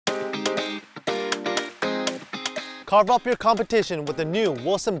Carve up your competition with the new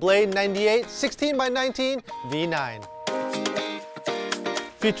Wilson Blade 98 16x19 V9.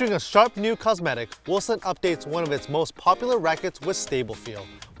 Featuring a sharp new cosmetic, Wilson updates one of its most popular rackets with StableFeel,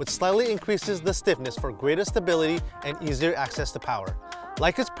 which slightly increases the stiffness for greater stability and easier access to power.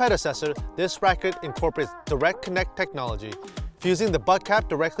 Like its predecessor, this racket incorporates direct connect technology, fusing the butt cap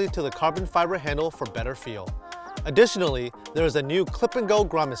directly to the carbon fiber handle for better feel. Additionally, there is a new clip-and-go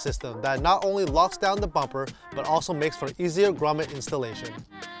grommet system that not only locks down the bumper, but also makes for easier grommet installation.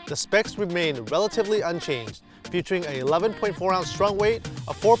 The specs remain relatively unchanged, featuring a 11.4 ounce strung weight,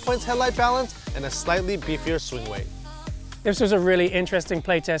 a 4-points headlight balance, and a slightly beefier swing weight. This was a really interesting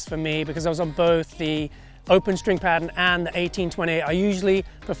playtest for me because I was on both the open string pattern and the 1820. I usually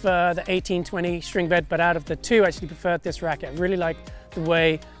prefer the 1820 string bed, but out of the two, I actually preferred this racket. I really liked the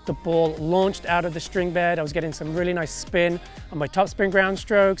way the ball launched out of the string bed. I was getting some really nice spin on my topspin ground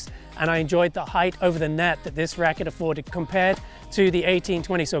strokes, and I enjoyed the height over the net that this racket afforded compared to the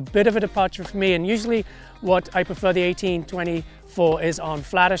 1820. So a bit of a departure for me, and usually what I prefer the 1820 for is on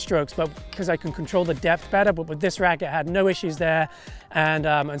flatter strokes, but because I can control the depth better. But with this racket, I had no issues there,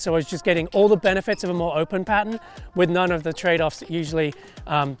 and so I was just getting all the benefits of a more open pattern with none of the trade-offs usually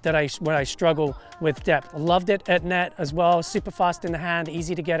when I struggle with depth. I loved it at net as well, super fast in the hand,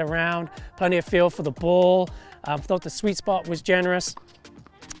 easy to get around, plenty of feel for the ball. Thought the sweet spot was generous.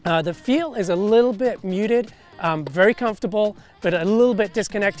 The feel is a little bit muted, very comfortable, but a little bit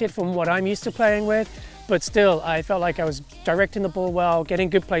disconnected from what I'm used to playing with. But still, I felt like I was directing the ball well, getting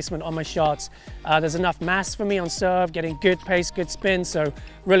good placement on my shots. There's enough mass for me on serve, getting good pace, good spin, so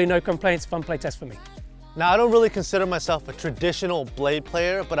really no complaints, fun play test for me. Now, I don't really consider myself a traditional blade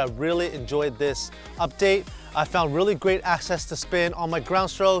player, but I really enjoyed this update. I found really great access to spin on my ground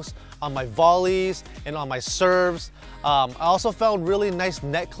strokes, on my volleys, and on my serves. I also found really nice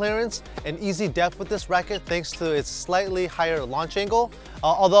net clearance and easy depth with this racket thanks to its slightly higher launch angle.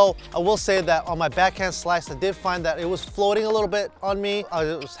 Although I will say that on my backhand slice, I did find that it was floating a little bit on me. I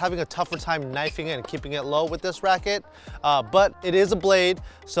was having a tougher time knifing it and keeping it low with this racket. But it is a blade,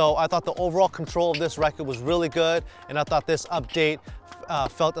 so I thought the overall control of this racket was really good, and I thought this update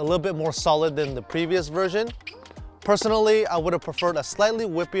felt a little bit more solid than the previous version. Personally, I would have preferred a slightly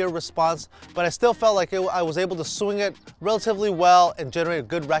whippier response, but I still felt like I was able to swing it relatively well and generate a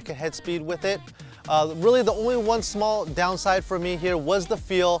good racket head speed with it. Really, the only one small downside for me here was the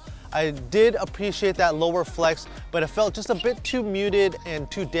feel. I did appreciate that lower flex, but it felt just a bit too muted and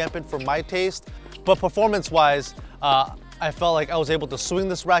too dampened for my taste. But performance-wise, I felt like I was able to swing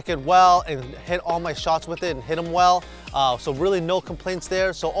this racket well and hit all my shots with it and hit them well. So really no complaints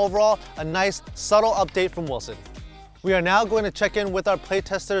there. So overall, a nice, subtle update from Wilson. We are now going to check in with our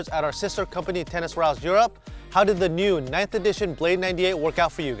playtesters at our sister company, Tennis Warehouse Europe. How did the new 9th edition Blade 98 work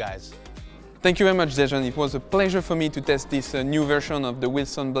out for you guys? Thank you very much, Dejan. It was a pleasure for me to test this new version of the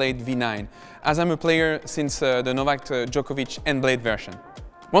Wilson Blade V9, as I'm a player since the Novak Djokovic N Blade version.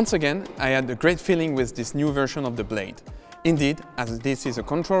 Once again, I had a great feeling with this new version of the Blade. Indeed, as this is a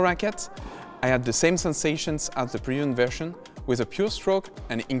control racket, I had the same sensations as the previous version, with a pure stroke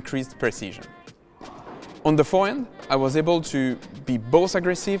and increased precision. On the forehand, I was able to be both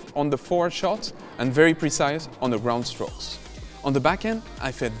aggressive on the forward shots and very precise on the ground strokes. On the backhand,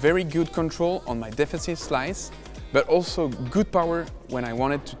 I felt very good control on my defensive slice, but also good power when I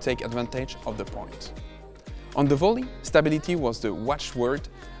wanted to take advantage of the point. On the volley, stability was the watchword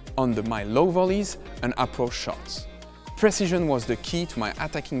on my low volleys and approach shots. Precision was the key to my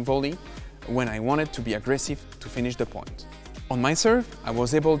attacking volley when I wanted to be aggressive to finish the point. On my serve, I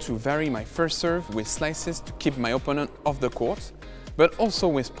was able to vary my first serve with slices to keep my opponent off the court, but also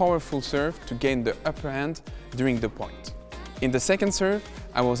with powerful serve to gain the upper hand during the point. In the second serve,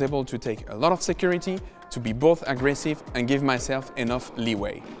 I was able to take a lot of security to be both aggressive and give myself enough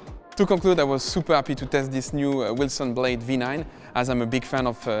leeway. To conclude, I was super happy to test this new Wilson Blade V9, as I'm a big fan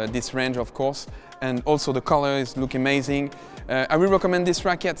of this range, of course, and also the colors look amazing. I will recommend this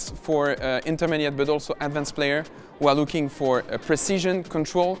racket for intermediate but also advanced players who are looking for a precision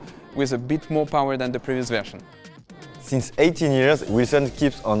control with a bit more power than the previous version. Since 18 years, Wilson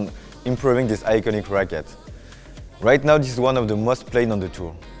keeps on improving this iconic racket. Right now, this is one of the most played on the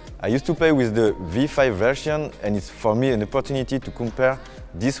tour. I used to play with the V5 version, and it's for me an opportunity to compare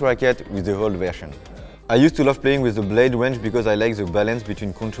this racket with the old version. I used to love playing with the blade range because I like the balance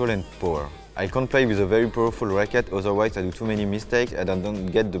between control and power. I can't play with a very powerful racket, otherwise I do too many mistakes and I don't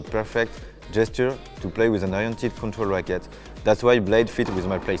get the perfect gesture to play with an oriented control racket. That's why blade fit with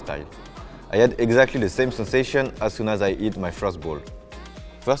my playstyle. I had exactly the same sensation as soon as I hit my first ball.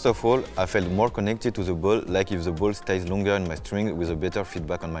 First of all, I felt more connected to the ball, like if the ball stays longer in my string with a better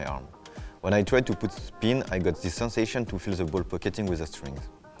feedback on my arm. When I tried to put spin, I got this sensation to feel the ball pocketing with the strings.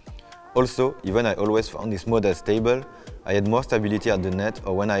 Also, even I always found this model stable, I had more stability at the net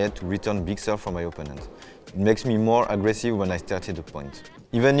or when I had to return big serve from my opponent. It makes me more aggressive when I started the point.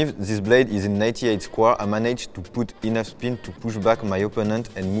 Even if this blade is in 98 square, I managed to put enough spin to push back my opponent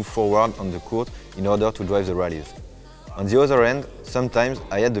and move forward on the court in order to drive the rallies. On the other hand, sometimes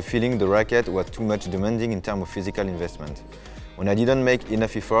I had the feeling the racket was too much demanding in terms of physical investment. When I didn't make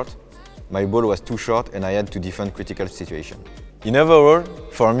enough effort, my ball was too short and I had to defend critical situations. In overall,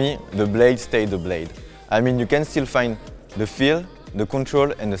 for me, the blade stayed the blade. I mean, you can still find the feel, the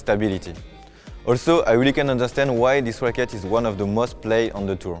control and the stability. Also, I really can understand why this racket is one of the most played on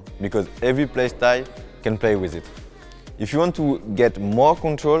the tour, because every play style can play with it. If you want to get more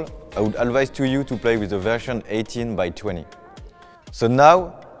control, I would advise to you to play with the version 18x20. So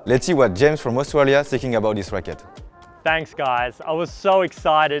now, let's see what James from Australia is thinking about this racket. Thanks guys, I was so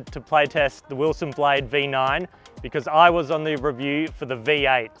excited to playtest the Wilson Blade V9 because I was on the review for the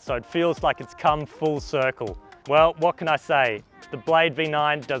V8, so it feels like it's come full circle. Well, what can I say? The Blade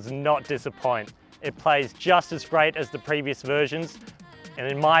V9 does not disappoint. It plays just as great as the previous versions, and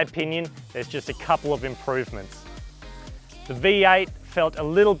in my opinion, there's just a couple of improvements. The V8 felt a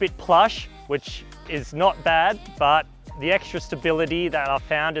little bit plush, which is not bad, but the extra stability that I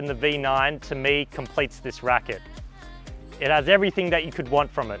found in the V9 to me completes this racket. It has everything that you could want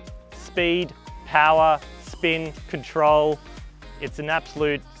from it. Speed, power, spin, control. It's an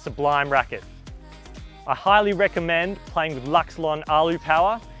absolute sublime racket. I highly recommend playing with Luxilon Alu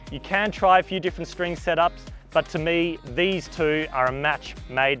Power. You can try a few different string setups, but to me, these two are a match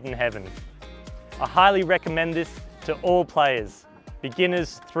made in heaven. I highly recommend this to all players,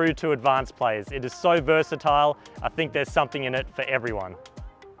 beginners through to advanced players. It is so versatile, I think there's something in it for everyone.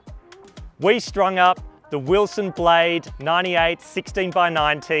 We strung up the Wilson Blade 98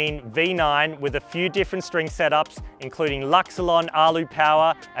 16x19 V9 with a few different string setups, including Luxilon Alu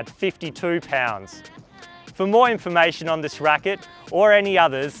Power at 52 pounds. For more information on this racket or any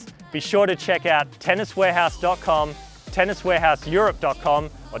others, be sure to check out tenniswarehouse.com, tenniswarehouseeurope.com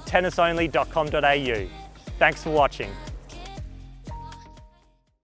or tennisonly.com.au. Thanks for watching.